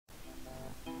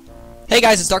Hey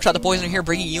guys, it's Darkshot the Poisoner here,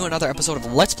 bringing you another episode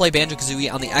of Let's Play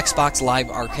Banjo-Kazooie on the Xbox Live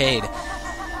Arcade.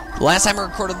 Last time I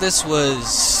recorded this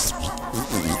was...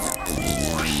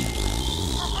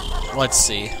 let's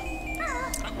see.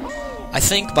 I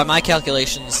think, by my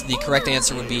calculations, the correct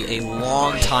answer would be a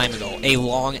long time ago. A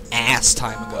long-ass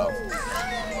time ago.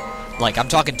 Like, I'm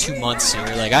talking 2 months here.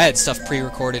 Like, I had stuff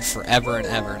pre-recorded forever and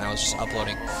ever, and I was just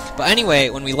uploading. But anyway,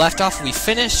 when we left off, we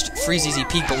finished Freeze Easy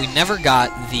Peak, but we never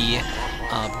got the...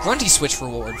 Grunty Switch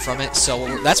reward from it,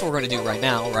 so that's what we're going to do right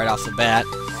now, right off the bat.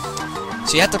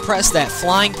 So you have to press that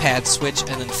flying pad switch, and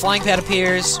then the flying pad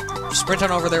appears, sprint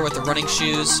on over there with the running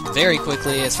shoes very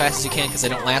quickly, as fast as you can, because they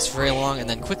don't last for very long, and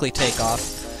then quickly take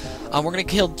off. We're going to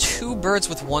kill 2 birds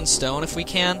with 1 stone if we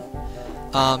can.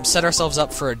 Set ourselves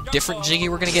up for a different Jiggy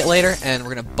we're going to get later, and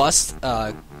we're going to bust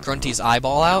Grunty's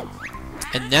eyeball out.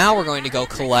 And now we're going to go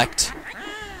collect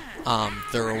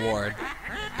the reward.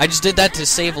 I just did that to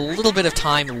save a little bit of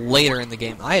time later in the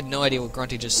game. I had no idea what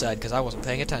Grunty just said, because I wasn't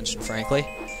paying attention, frankly.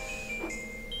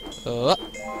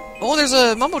 Oh, there's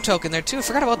a Mumbo token there, too. I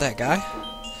forgot about that guy.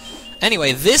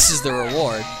 Anyway, this is the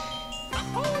reward.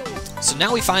 So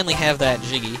now we finally have that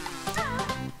Jiggy.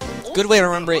 Good way to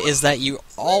remember it is that you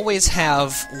always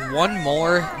have 1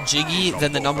 more Jiggy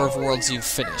than the number of worlds you've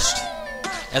finished,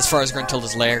 as far as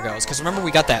Gruntilda's Lair goes. Because remember, we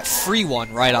got that free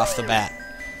one right off the bat.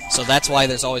 So that's why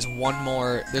there's always 1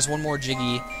 more. There's 1 more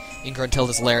Jiggy in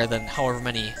Gruntilda's Lair than however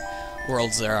many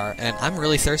worlds there are. And I'm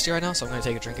really thirsty right now, so I'm gonna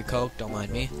take a drink of Coke. Don't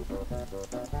mind me.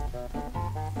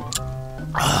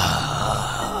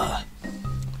 Ah,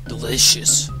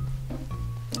 delicious.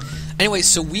 Anyway,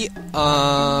 so we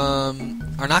are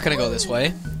not gonna go this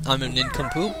way. I'm a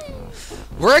nincompoop.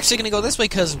 We're actually gonna go this way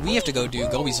because we have to go do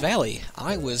Gobi's Valley.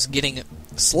 I was getting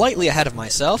slightly ahead of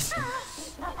myself.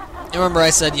 Remember I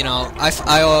said, you know,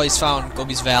 I always found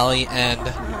Gobi's Valley and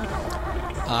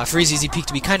Freeze Easy Peak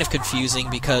to be kind of confusing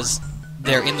because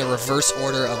they're in the reverse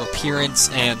order of appearance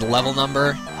and level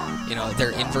number. You know,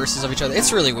 they're inverses of each other.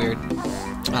 It's really weird.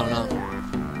 I don't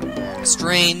know.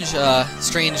 Strange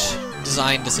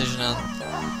design decision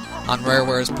on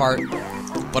Rareware's part,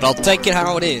 but I'll take it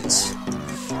how it is.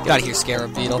 Get out of here,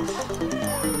 Scarab Beetle.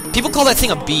 People call that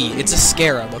thing a bee. It's a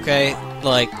scarab, okay?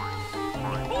 Like...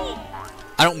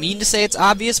 I don't mean to say it's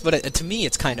obvious, but to me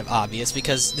it's kind of obvious,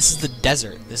 because this is the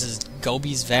desert. This is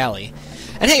Gobi's Valley.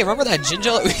 And hey, remember that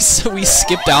Jinjo that we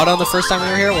skipped out on the first time we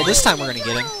were here? Well, this time we're gonna get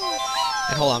him.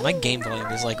 And hold on, my game volume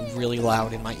is like really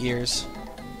loud in my ears.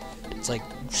 It's like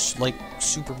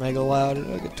super mega loud,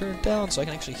 and I can turn it down so I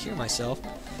can actually hear myself.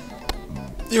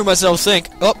 Hear myself think.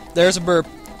 Oh, there's a burp.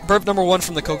 Burp number 1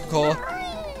 from the Coca-Cola.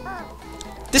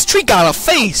 This tree got a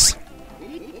face!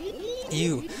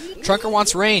 Ew. Trunker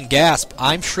wants rain. Gasp.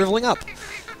 I'm shriveling up.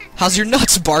 How's your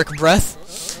nuts, Bark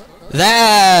Breath?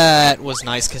 That was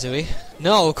nice, Kazooie.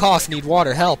 No, cough, need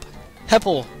water, help.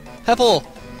 Heppel. Heppel.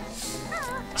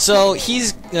 So,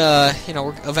 he's, you know,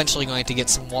 we're eventually going to get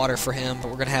some water for him,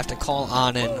 but we're going to have to call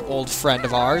on an old friend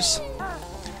of ours.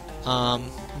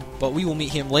 But we will meet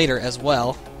him later as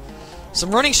well. Some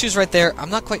running shoes right there.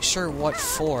 I'm not quite sure what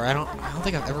for. I don't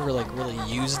think I've ever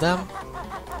really used them.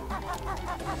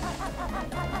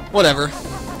 Whatever.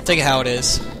 Take it how it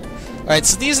is. Alright,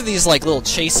 so these are these like little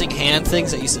chasing hand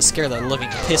things that used to scare the living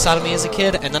piss out of me as a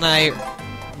kid, and then I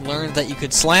learned that you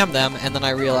could slam them, and then I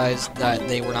realized that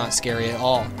they were not scary at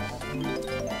all.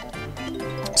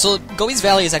 So Gobi's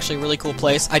Valley is actually a really cool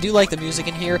place. I do like the music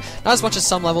in here. Not as much as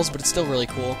some levels, but it's still really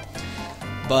cool.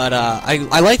 But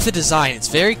I like the design. It's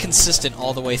very consistent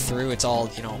all the way through. It's all,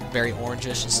 you know, very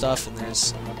orangish and stuff, and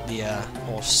there's the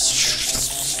whole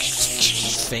sphinx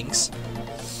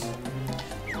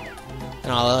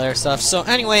and all that other stuff. So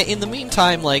anyway, in the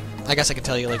meantime, like, I guess I can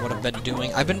tell you like what I've been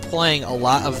doing. I've been playing a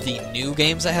lot of the new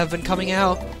games that have been coming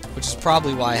out, which is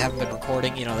probably why I haven't been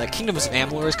recording. You know, that Kingdoms of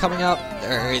Amalur is coming out,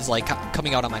 or is like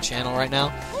coming out on my channel right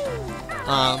now.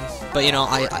 But you know,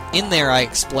 in there I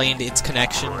explained its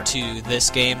connection to this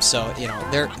game, so you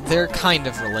know, they're kind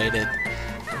of related.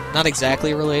 Not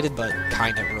exactly related, but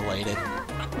kind of related.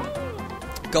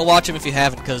 Go watch them if you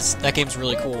haven't, because that game's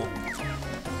really cool.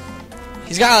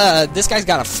 He's got this guy's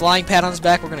got a flying pad on his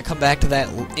back. We're gonna come back to that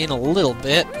in a little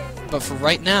bit, but for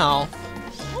right now,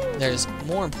 there's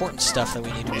more important stuff that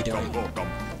we need to be doing,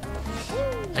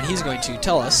 and he's going to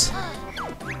tell us.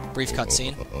 Brief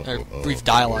cutscene, or brief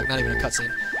dialogue, not even a cutscene.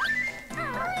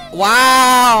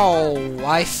 Wow!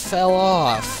 I fell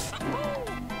off.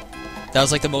 That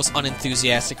was like the most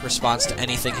unenthusiastic response to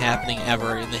anything happening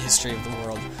ever in the history of the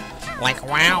world. Like,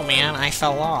 wow, man, I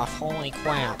fell off. Holy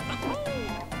crap.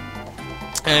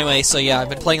 Anyway, so yeah, I've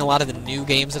been playing a lot of the new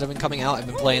games that have been coming out. I've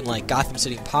been playing, like, Gotham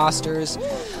City Imposters.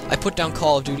 I put down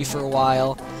Call of Duty for a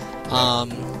while.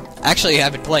 Actually,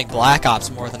 I've been playing Black Ops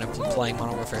more than I've been playing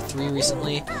Modern Warfare 3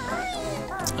 recently.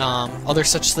 Other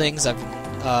such things, I've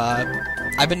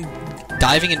been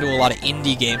diving into a lot of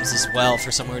indie games as well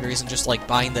for some weird reason, just like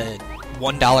buying the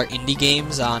 $1 indie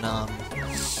games on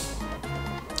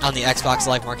the Xbox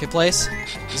Live Marketplace.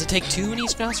 Does it take 2 in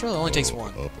each console? It only takes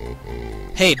 1.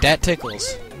 Hey, that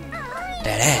tickles.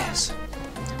 That ass.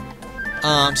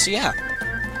 So yeah.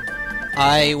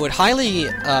 I would highly,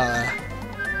 there's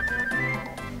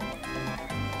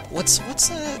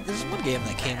one game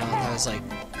that came out that I was like,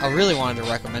 I really wanted to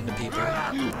recommend to people.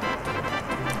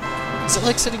 Is it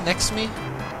like sitting next to me?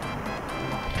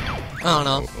 I don't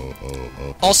know.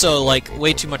 Also, like,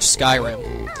 way too much Skyrim.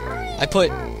 I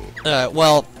put,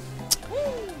 well,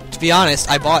 to be honest,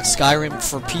 I bought Skyrim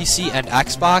for PC and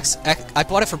Xbox. I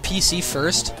bought it for PC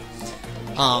first,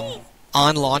 on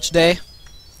launch day.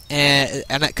 And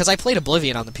because I played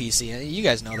Oblivion on the PC, you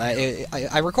guys know that.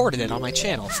 I recorded it on my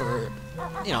channel for,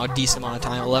 you know, a decent amount of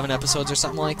time, 11 episodes or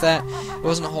something like that. It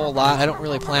wasn't a whole lot. I don't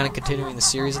really plan on continuing the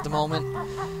series at the moment,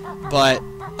 but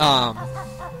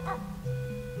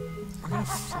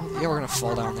we're gonna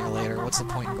fall down there later. What's the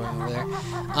point in going over there?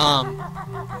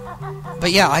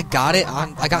 But yeah, I got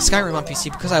Skyrim on PC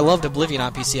because I loved Oblivion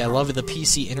on PC. I loved the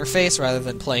PC interface rather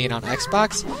than playing it on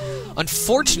Xbox.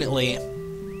 Unfortunately,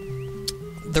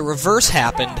 the reverse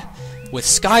happened with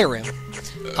Skyrim.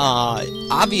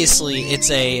 Obviously,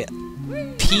 it's a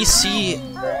PC.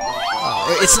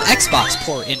 It's an Xbox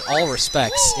port in all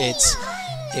respects.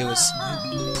 It was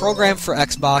programmed for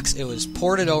Xbox. It was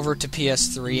ported over to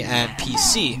PS3 and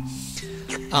PC.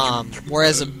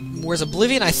 Whereas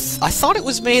Oblivion, I thought it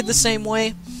was made the same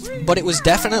way, but it was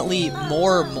definitely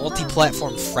more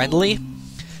multi-platform friendly.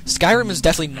 Skyrim is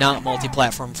definitely not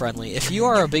multi-platform friendly. If you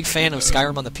are a big fan of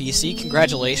Skyrim on the PC,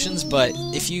 congratulations, but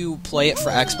if you play it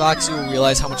for Xbox, you will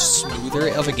realize how much smoother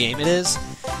of a game it is.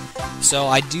 So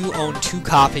I do own 2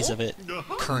 copies of it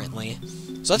currently.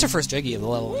 So that's our first Jiggy of the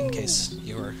level, in case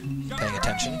you were paying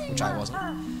attention, which I wasn't.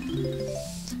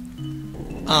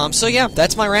 So yeah,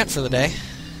 that's my rant for the day.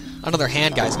 Another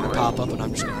hand guy's gonna pop up, and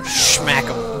I'm just gonna smack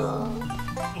him.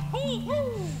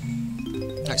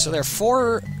 Alright, so there are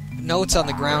 4 notes on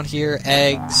the ground here,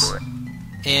 eggs,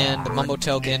 and the Mumbo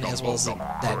token, as well as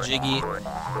that Jiggy.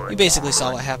 You basically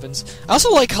saw what happens. I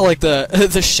also like how, like,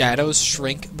 the shadows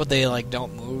shrink, but they, like,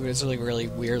 don't move. It's really, really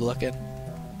weird looking.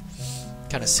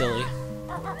 Kind of silly.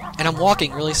 And I'm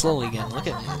walking really slowly again. Look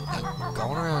at me. I'm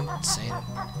going around saying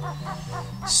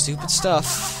stupid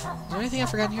stuff. Is there anything I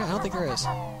forgot in here? I don't think there is.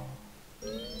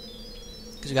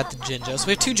 Because we got the Jinjos.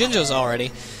 We have 2 Jinjos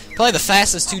already. Probably the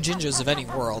fastest 2 Jinjos of any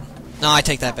world. No, I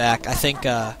take that back. I think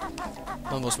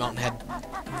Mumbo's Mountain Head,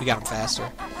 we got him faster.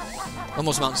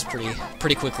 Mumbo's Mountain's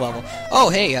pretty quick level. Oh,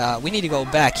 hey, we need to go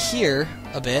back here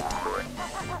a bit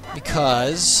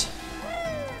because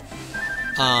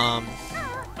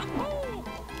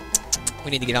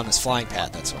we need to get on this flying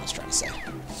pad. That's what I was trying to say.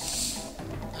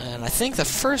 And I think the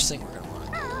first thing we're gonna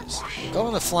want to do is go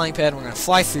on the flying pad. And we're gonna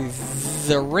fly through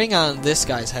the ring on this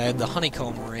guy's head, the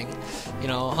honeycomb ring. You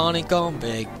know, honeycomb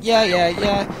big. Yeah, yeah,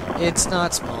 yeah. It's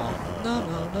not small. No,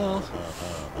 no, no.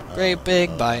 Great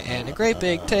big bite and a great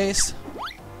big taste.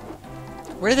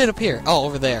 Where did it appear? Oh,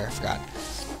 over there. I forgot.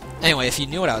 Anyway, if you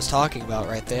knew what I was talking about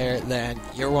right there, then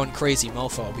you're one crazy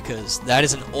mofo, because that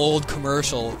is an old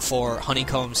commercial for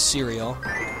Honeycombs cereal.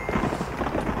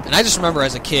 And I just remember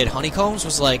as a kid, Honeycombs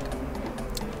was like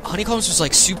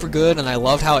super good, and I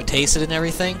loved how it tasted and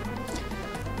everything.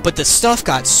 But the stuff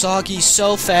got soggy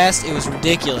so fast, it was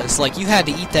ridiculous. Like, you had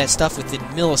to eat that stuff within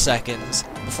milliseconds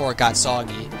before it got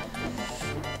soggy.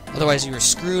 Otherwise, you were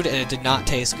screwed, and it did not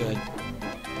taste good.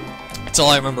 That's all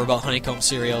I remember about honeycomb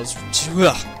cereals.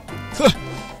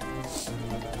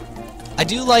 I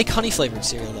do like honey-flavored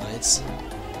cereal,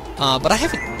 though. But I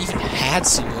haven't even had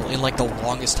cereal in, like, the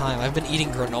longest time. I've been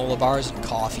eating granola bars and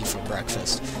coffee for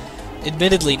breakfast.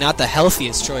 Admittedly, not the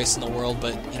healthiest choice in the world,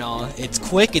 but, you know, it's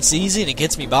quick, it's easy, and it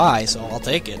gets me by, so I'll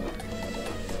take it.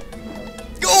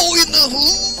 Go in the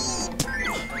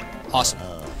hoop! Awesome.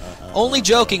 Only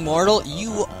joking, mortal.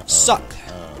 You suck.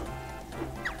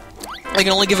 I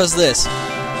can only give us this.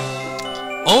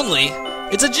 Only?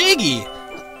 It's a Jiggy!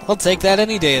 I'll take that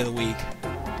any day of the week.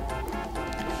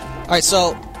 Alright,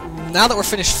 so, now that we're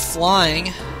finished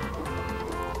flying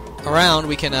around,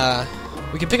 we can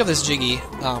pick up this Jiggy,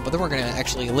 but then we're gonna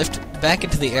actually lift back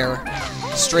into the air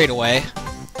straight away.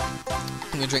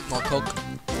 I'm gonna drink more Coke.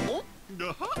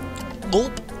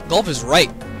 Gulp. Gulp is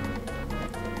right.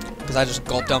 Because I just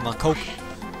gulped down my Coke.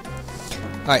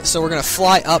 Alright, so we're gonna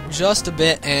fly up just a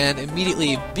bit and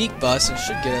immediately beak bust, and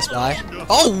should get us by.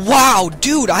 Oh wow,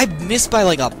 dude, I missed by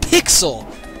like a pixel!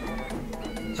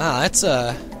 Ah,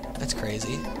 that's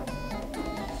crazy.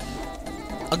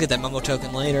 I'll get that memo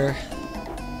token later.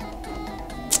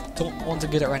 Don't want to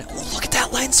get it right now. Oh, look at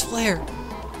that lens flare!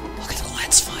 Look at the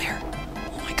lens flare!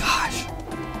 Oh my gosh.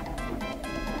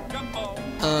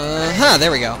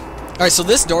 There we go. Alright, so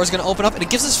this door is going to open up, and it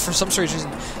gives us, for some strange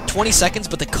reason, 20 seconds,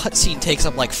 but the cutscene takes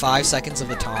up like 5 seconds of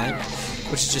the time,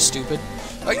 which is just stupid.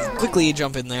 Alright, quickly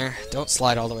jump in there. Don't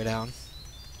slide all the way down.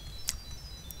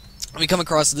 We come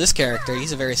across this character.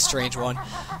 He's a very strange one,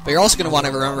 but you're also going to want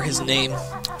to remember his name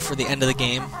for the end of the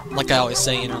game. Like I always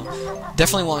say, you know,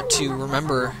 definitely want to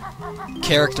remember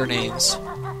character names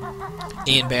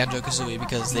in Banjo-Kazooie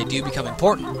because they do become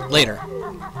important later.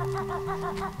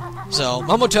 So,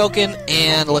 Momo Token,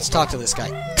 and let's talk to this guy.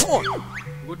 Come on!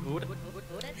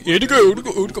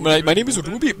 My name is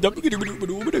Ruby. And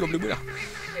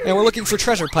we're looking for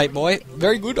treasure, Pipe Boy.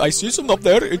 Very good, I see some up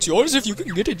there. It's yours if you can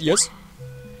get it, yes.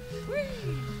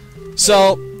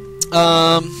 So,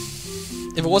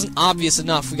 if it wasn't obvious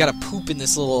enough, we gotta poop in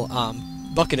this little,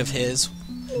 bucket of his.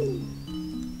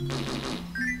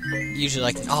 Usually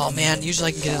I can get it in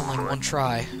like one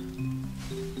try.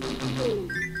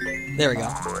 There we go.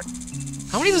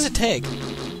 How many does it take?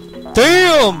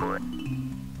 Damn!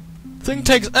 Thing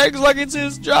takes eggs like it's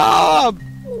his job!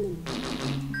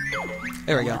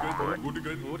 There we go.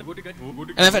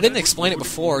 And if I didn't explain it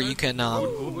before, you can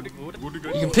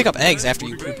pick up eggs after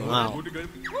you poop them out,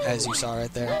 as you saw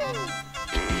right there.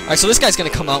 Alright, so this guy's gonna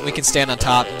come out, and we can stand on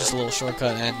top, just a little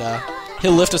shortcut, and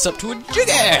he'll lift us up to a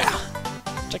jiggy!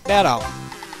 Check that out.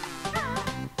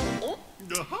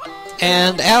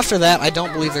 And after that, I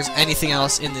don't believe there's anything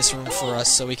else in this room for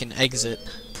us, so we can exit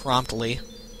promptly.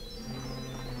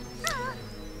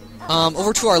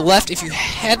 Over to our left, if you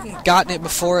hadn't gotten it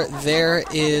before, there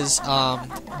is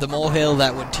the molehill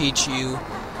that would teach you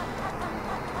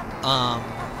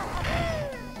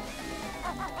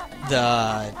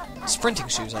the sprinting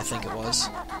shoes, I think it was.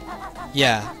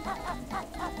 Yeah.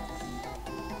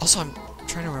 Also, I'm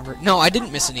trying to remember. No, I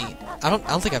didn't miss any. I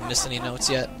don't think I've missed any notes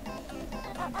yet.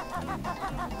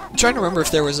 I'm trying to remember if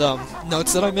there was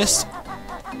notes that I missed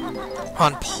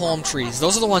on palm trees.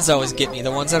 Those are the ones that always get me.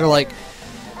 The ones that are like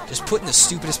just put in the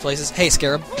stupidest places. Hey,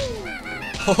 Scarab.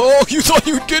 Oh, you thought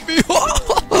you'd get me?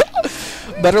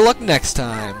 Better luck next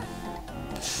time.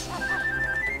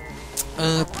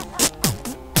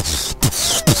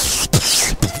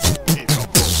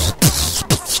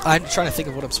 I'm trying to think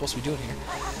of what I'm supposed to be doing here.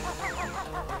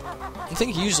 I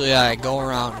think usually I go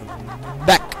around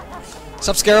back. What's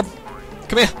up, Scarab?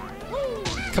 Come here.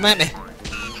 Come at me.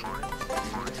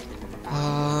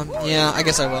 Yeah, I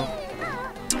guess I will.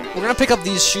 We're gonna pick up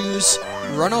these shoes,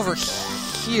 run over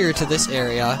here to this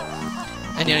area,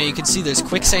 and you know, you can see there's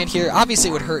quicksand here. Obviously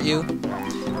it would hurt you,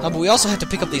 but we also have to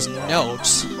pick up these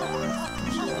notes,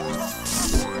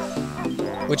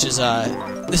 which is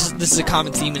this is a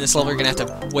common theme in this level. You're gonna have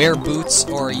to wear boots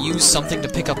or use something to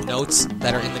pick up notes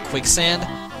that are in the quicksand.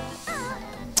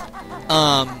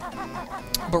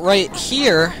 But right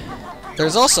here,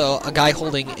 there's also a guy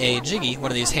holding a jiggy, one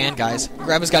of these hand guys.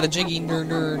 Grab has got a jiggy, and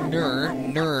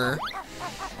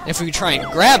if we try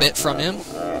and grab it from him,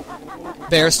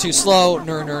 bear's too slow,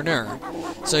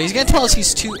 So he's gonna tell us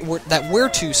that we're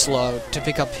too slow to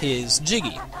pick up his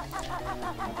jiggy.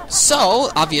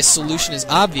 So, obvious solution is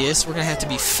obvious. We're gonna have to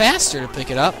be faster to pick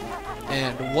it up.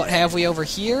 And what have we over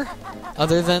here?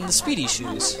 Other than the speedy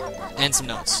shoes. And some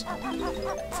notes.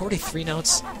 43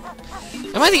 notes.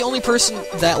 Am I the only person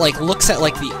that, like, looks at,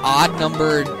 like, the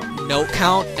odd-numbered note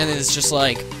count and is just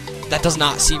like, that does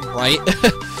not seem right?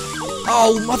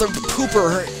 Oh, mother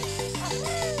pooper!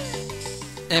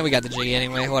 And we got the jiggy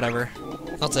anyway, whatever.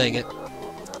 I'll take it.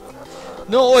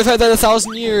 No, I've had that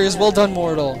 1,000 years! Well done,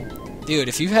 mortal! Dude,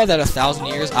 if you've had that 1,000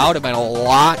 years, I would have been a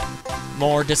lot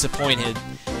more disappointed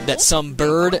that some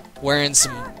bird wearing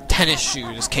some tennis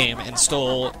shoes came and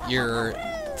stole your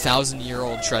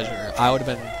 1,000-year-old treasure. I would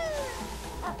have been...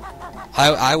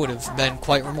 I would have been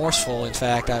quite remorseful. In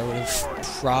fact, I would have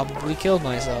probably killed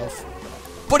myself.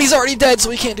 But he's already dead, so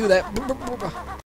he can't do that.